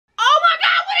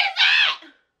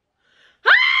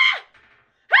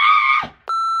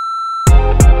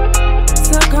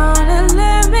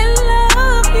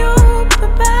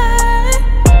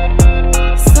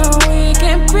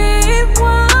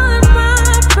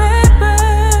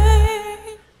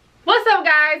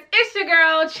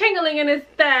Chingling, and it's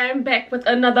time back with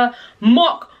another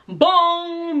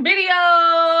mukbang video.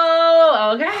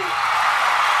 Okay,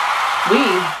 we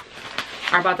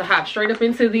are about to hop straight up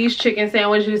into these chicken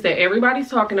sandwiches that everybody's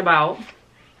talking about.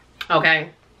 Okay,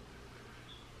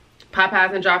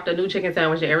 Popeyes and dropped a new chicken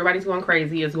sandwich that everybody's going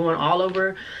crazy. It's going all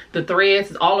over the threads,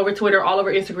 it's all over Twitter, all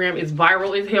over Instagram. It's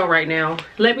viral as hell right now.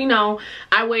 Let me know.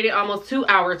 I waited almost 2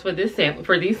 hours for these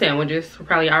sandwiches,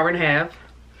 probably an hour and a half.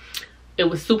 It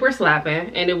was super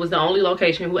slapping, and it was the only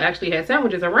location who actually had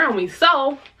sandwiches around me.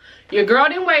 So your girl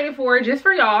didn't wait for it just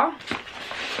for y'all.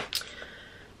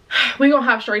 We gonna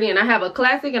hop straight in. I have a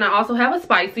classic and I also have a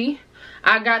spicy.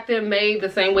 I got them made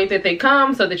the same way that they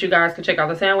come so that you guys can check out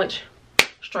the sandwich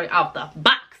straight out the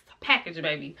box package,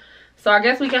 baby. So I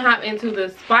guess we can hop into the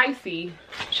spicy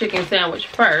chicken sandwich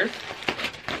first.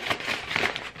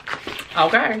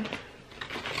 Okay,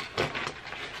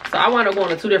 so I want to go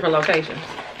to 2 different locations.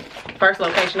 First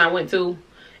location I went to,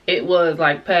 it was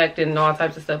like packed and all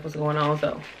types of stuff was going on.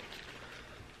 So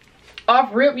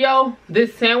off rip, yo,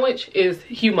 this sandwich is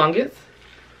humongous.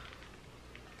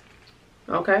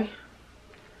 Okay,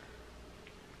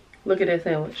 look at that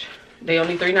sandwich. They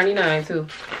only $3.99 too.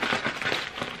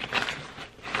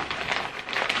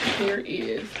 Here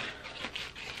is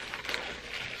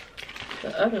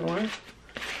the other one.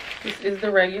 This is the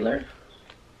regular.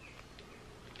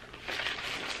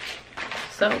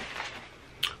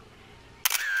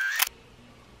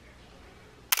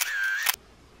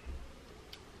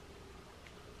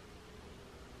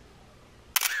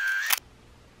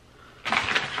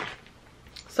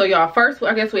 So y'all, first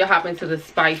I guess we'll hop into the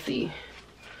spicy.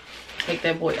 Take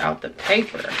that boy out the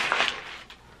paper.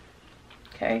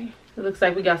 Okay, it looks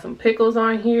like we got some pickles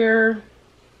on here.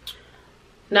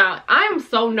 Now I am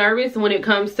so nervous when it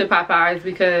comes to Popeyes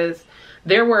because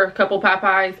there were a couple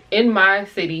Popeyes in my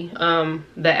city that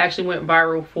actually went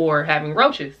viral for having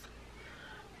roaches,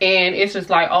 and it's just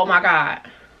like, oh my god,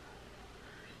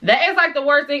 that is like the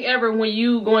worst thing ever when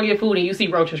you go and get food and you see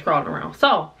roaches crawling around.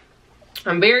 So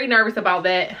I'm very nervous about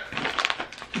that.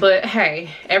 But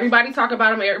hey, everybody talk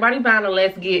about them, everybody buying them.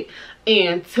 Let's get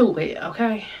into it,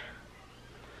 okay?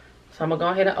 So I'm gonna go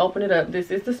ahead and open it up. This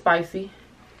is the spicy.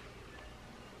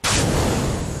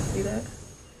 See that?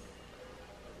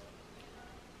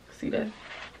 See that?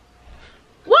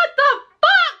 What the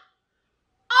fuck?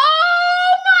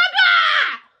 Oh my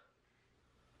god!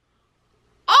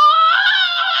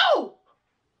 Oh!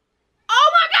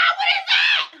 Oh my god, what is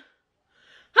that?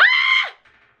 Ah!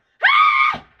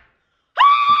 Ah!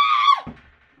 Ah!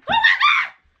 Oh my god!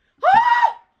 Oh!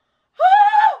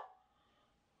 Oh!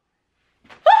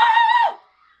 Oh!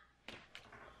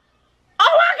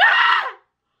 Oh my god!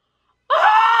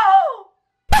 Oh!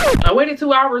 I waited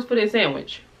 2 hours for this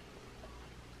sandwich.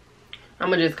 I'm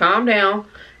gonna just calm down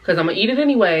because I'm gonna eat it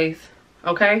anyways.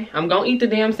 Okay, I'm gonna eat the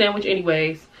damn sandwich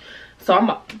anyways. So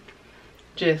I'm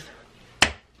just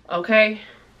okay,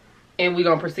 and we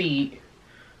gonna proceed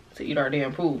to eat our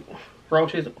damn food,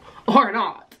 roaches or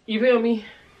not. You feel me?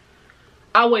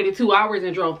 I waited 2 hours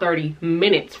and drove 30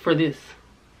 minutes for this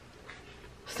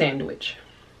sandwich.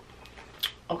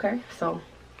 Okay, so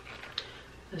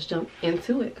let's jump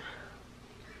into it.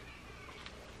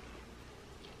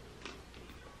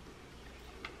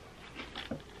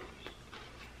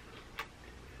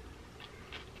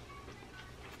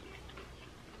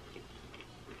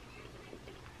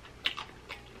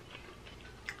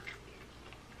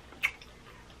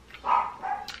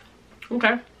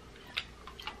 Okay,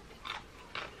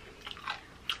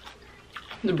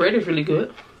 the bread is really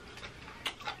good.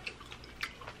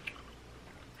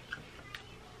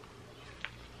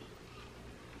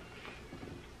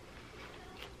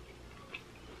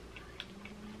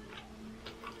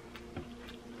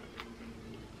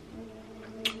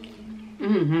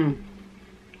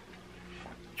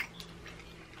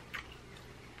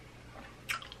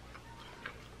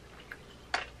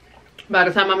 By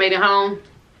the time I made it home,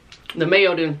 the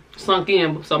mayo done sunk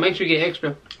in, so make sure you get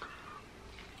extra.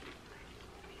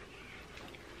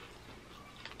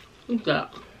 What's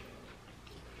that?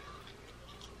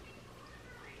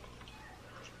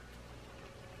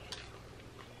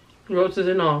 Roaches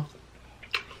and all.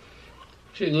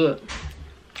 She good.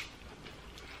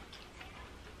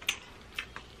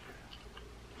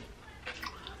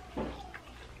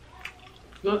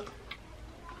 Good.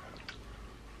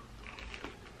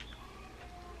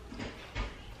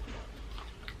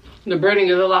 The breading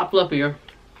is a lot fluffier.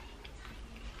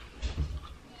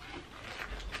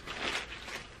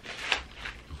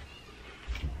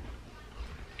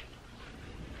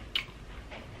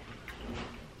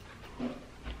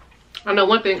 I know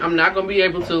one thing, I'm not going to be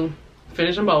able to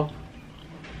finish them both.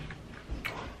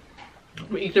 I'm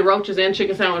gonna eat the roaches and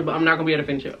chicken sandwich, but I'm not gonna be able to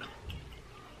finish it.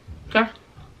 Okay?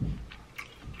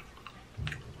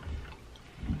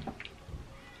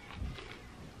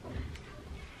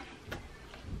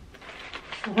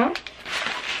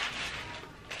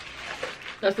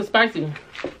 That's the spicy one.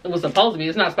 It was supposed to be.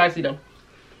 It's not spicy though.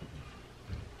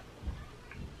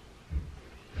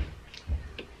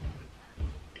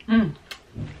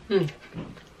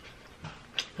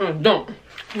 Don't.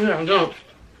 Yeah, don't.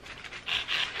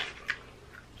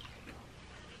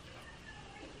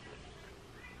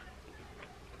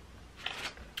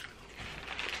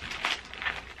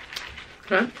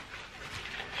 Okay.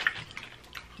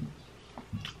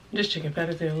 This chicken fat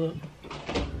as hell, look.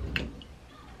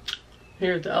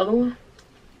 Here's the other one.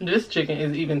 This chicken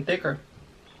is even thicker.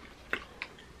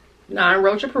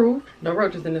 Non-roach approved. No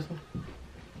roaches in this one.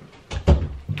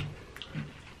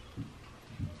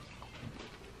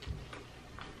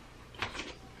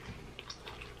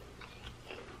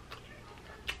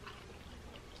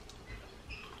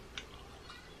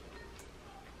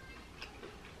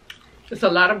 It's a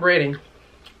lot of breading.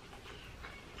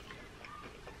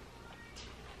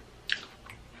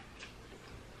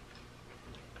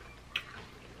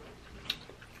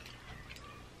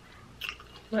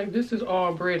 Like, this is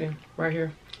all breading right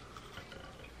here.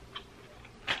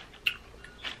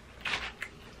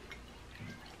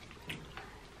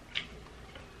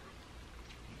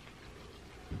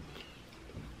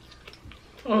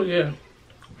 Oh yeah.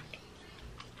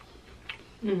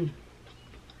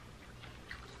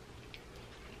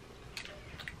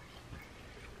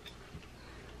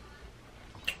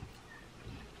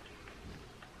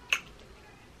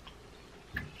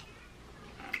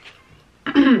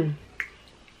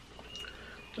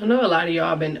 I know a lot of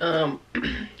y'all been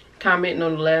commenting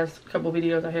on the last couple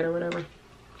videos I had or whatever.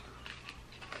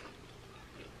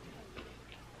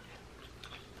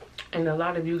 And a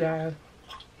lot of you guys,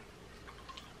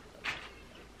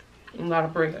 a lot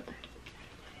of bread.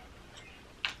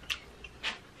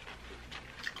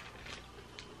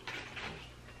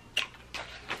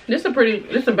 This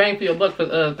is a bang for your buck for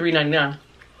 $3.99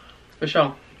 for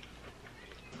sure.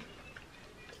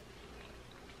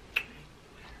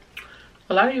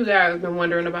 A lot of you guys have been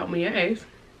wondering about me and Ace.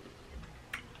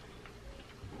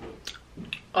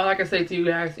 All I can say to you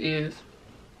guys is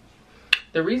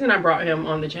the reason I brought him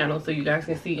on the channel so you guys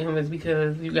can see him is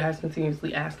because you guys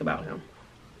continuously ask about him.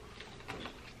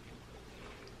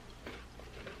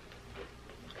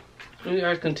 You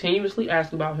guys continuously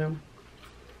ask about him.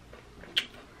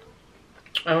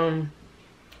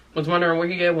 Was wondering where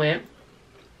he had went.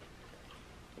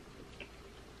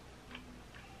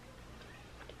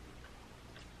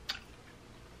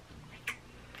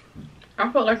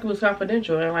 I felt like it was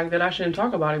confidential and like that I shouldn't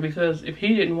talk about it, because if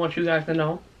he didn't want you guys to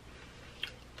know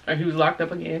and he was locked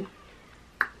up again,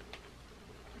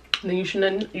 then you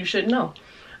shouldn't know.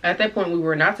 At that point we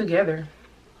were not together,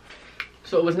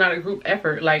 so it was not a group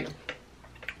effort. Like,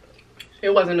 it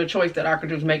wasn't a choice that I could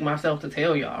just make myself to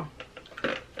tell y'all.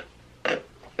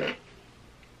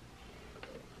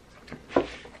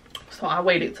 So I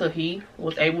waited till he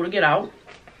was able to get out.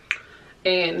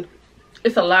 And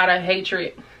it's a lot of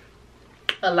hatred,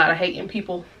 a lot of hating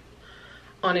people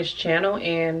on his channel,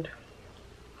 and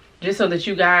just so that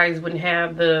you guys wouldn't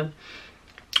have the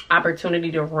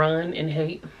opportunity to run and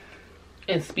hate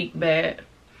and speak bad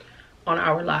on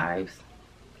our lives,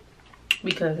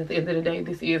 because at the end of the day,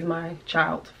 this is my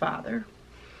child's father.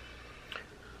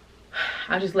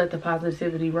 I just let the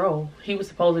positivity roll. He was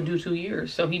supposed to do 2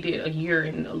 years, so he did a year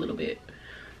and a little bit,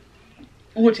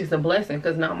 which is a blessing,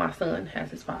 because now my son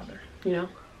has his father, you know.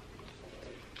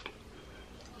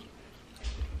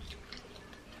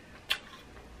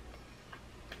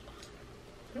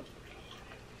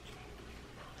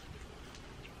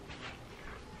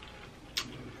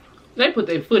 They put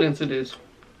their foot into this.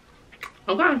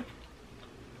 Okay.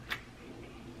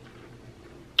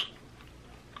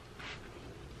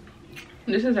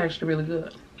 This is actually really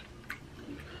good.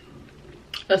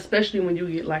 Especially when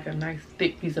you get like a nice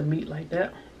thick piece of meat like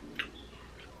that.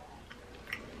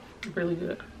 Really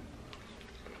good.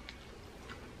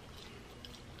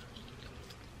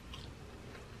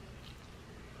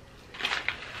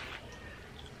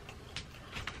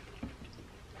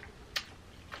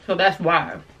 So that's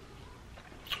why.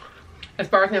 As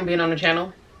far as him being on the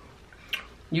channel,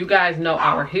 you guys know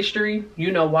our history.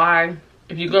 You know why.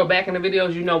 If you go back in the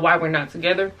videos, you know why we're not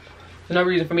together. There's no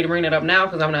reason for me to bring that up now,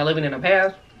 because I'm not living in the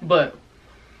past. But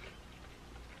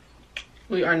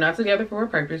we are not together for a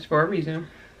purpose, for a reason.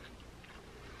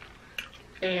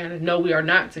 And no, we are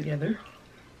not together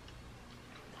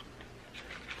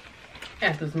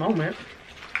at this moment.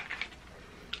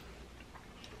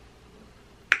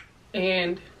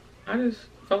 And I just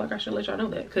felt like I should let y'all know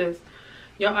that, because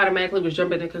y'all automatically was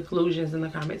jumping to conclusions in the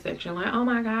comment section, like, oh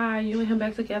my god, you and him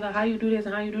back together, how you do this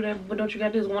and how you do that, but don't you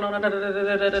got this one on, da, da, da,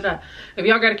 da, da, da, da. If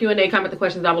y'all got a Q&A, comment the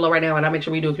questions down below right now, and I'll make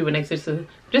sure we do a Q&A just to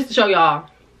show y'all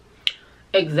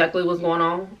exactly what's going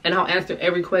on, and I'll answer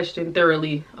every question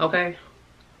thoroughly, okay?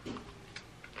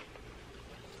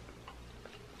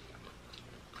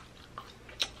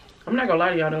 I'm not gonna lie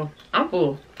to y'all though, I'm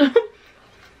full.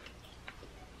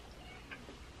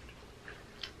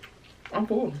 I'm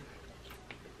full.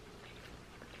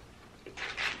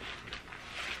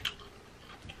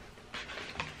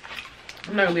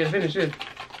 I'm not gonna be able to finish this.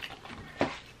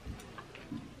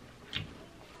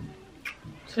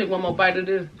 Take one more bite of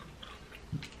this.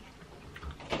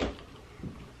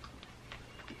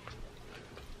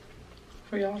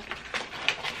 For y'all.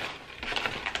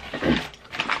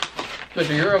 But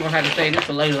you're gonna have to save this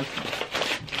for later.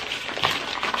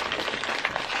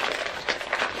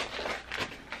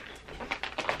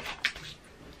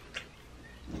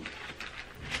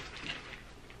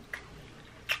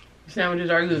 Sandwiches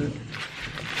are good.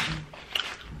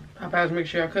 Popeyes, make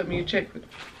sure y'all cut me a check.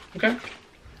 Okay?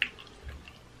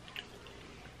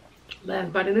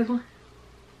 Last bite of this one.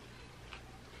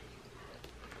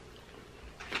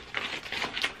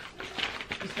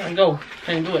 Just gotta go.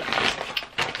 Can't do it.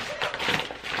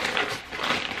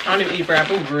 I don't even eat fried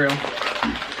food for real.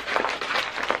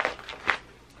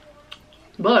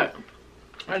 But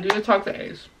I did talk to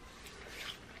Ace.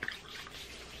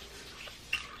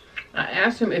 I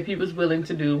asked him if he was willing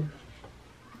to do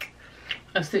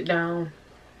a sit down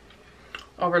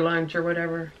over lunch or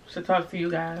whatever to talk to you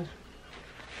guys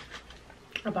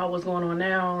about what's going on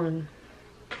now and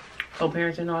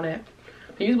co-parenting and all that.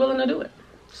 He's willing to do it.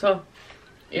 So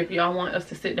if y'all want us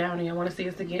to sit down and y'all want to see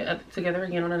us together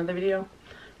again on another video,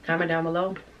 comment down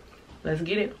below. Let's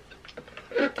get it.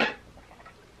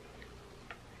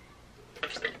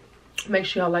 Make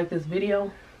sure y'all like this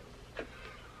video.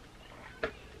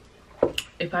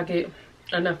 If I get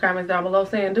enough comments down below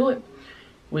saying do it,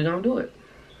 we're gonna do it.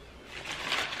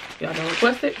 Y'all don't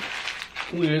request it,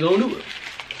 we're gonna do it.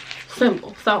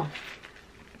 Simple. So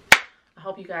I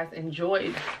hope you guys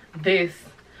enjoyed this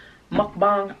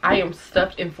mukbang. I am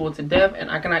stuffed and full to death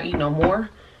and I cannot eat no more.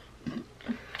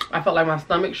 I felt like my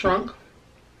stomach shrunk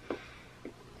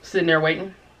sitting there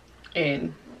waiting,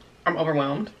 and I'm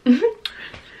overwhelmed.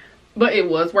 But it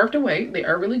was worth the wait. They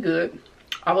are really good.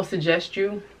 I will suggest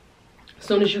you, as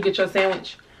soon as you get your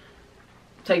sandwich,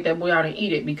 take that boy out and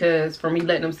eat it, because for me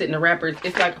letting them sit in the wrappers,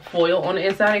 it's like foil on the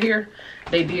inside of here.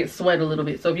 They did sweat a little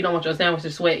bit. So if you don't want your sandwich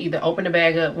to sweat, either open the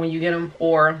bag up when you get them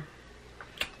or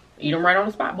eat them right on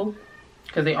the spot, boo,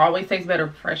 because they always taste better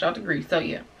fresh out the grease. So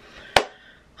yeah,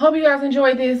 hope you guys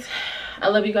enjoyed this. I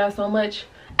love you guys so much.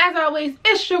 As always,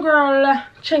 it's your girl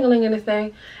Chyng in this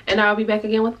thing, and I'll be back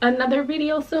again with another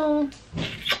video soon.